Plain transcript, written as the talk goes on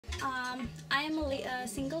I am a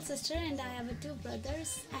single sister and I have two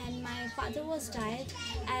brothers, and my father was died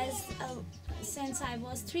since I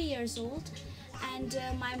was 3 years old, and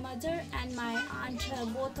my mother and my aunt,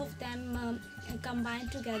 both of them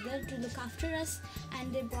combined together to look after us,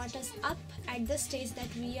 and they brought us up at the stage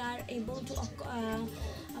that we are able to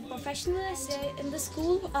professionalize in the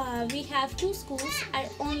school. We have two schools,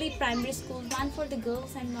 only primary school, one for the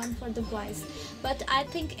girls and one for the boys. But I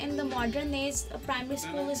think in the modern age, primary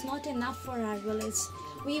school is not enough for our village.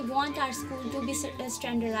 We want our school to be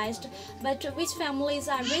standardized, but which families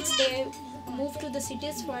are rich, they move to the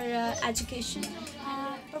cities for education.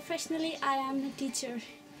 Professionally, I am a teacher,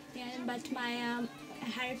 but my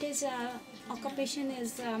heritage occupation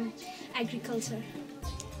is agriculture.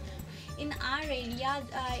 In our area,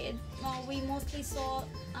 we mostly saw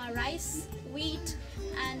rice, wheat,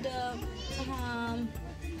 and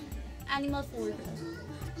animal food.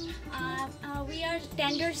 We are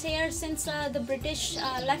tenders here since the British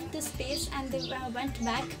left this space and they went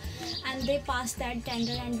back and they passed that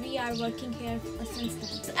tender, and we are working here since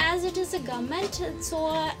then. As it is a government,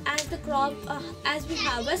 so as we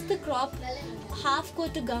harvest the crop, half go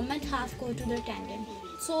to government, half go to the tenant.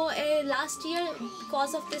 So last year,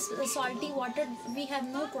 because of this salty water, we have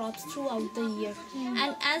no crops throughout the year.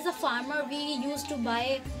 And as a farmer, we used to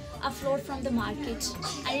buy a float from the market,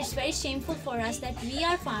 and it's very shameful for us that we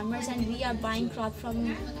are farmers and we are buying crop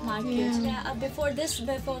from market. Before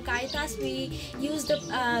Caritas, we used the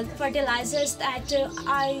fertilizers that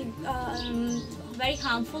are very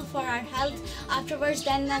harmful for our health. Afterwards,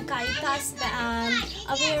 then Caritas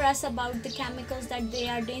aware us about the chemicals, that they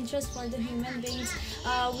are dangerous for the human beings.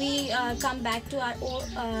 We come back to our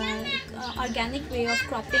organic way of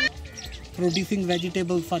cropping. Producing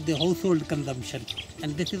vegetables for the household consumption,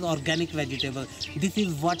 and this is organic vegetable. This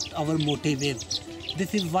is what our motive is.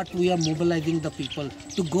 This is what we are mobilizing the people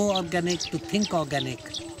to go organic, to think organic,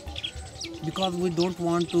 because we don't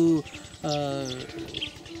want to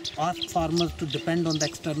ask farmers to depend on the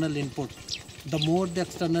external inputs. The more the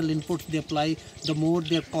external inputs they apply, the more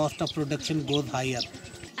their cost of production goes higher.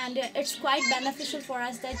 And it's quite beneficial for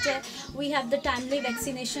us that we have the timely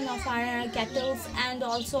vaccination of our cattle, and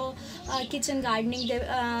also kitchen gardening.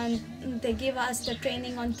 They give us the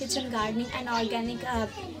training on kitchen gardening and organic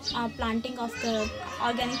planting of the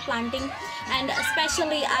organic planting. And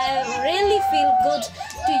especially I really feel good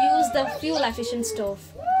to use the fuel efficient stove,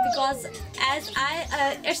 because as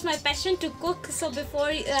it's my passion to cook. So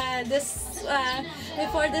before this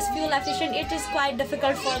fuel efficient, it is quite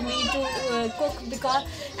difficult for me to cook, because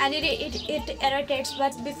it irritates.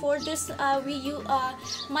 But before this,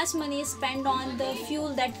 much money is spent on the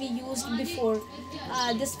fuel that we used before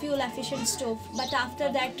this fuel efficient stove. But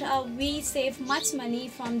after that, we save much money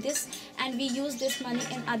from this, and we use this money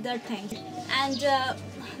in other things. And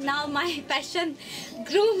now my passion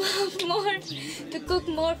grew more to cook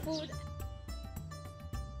more food.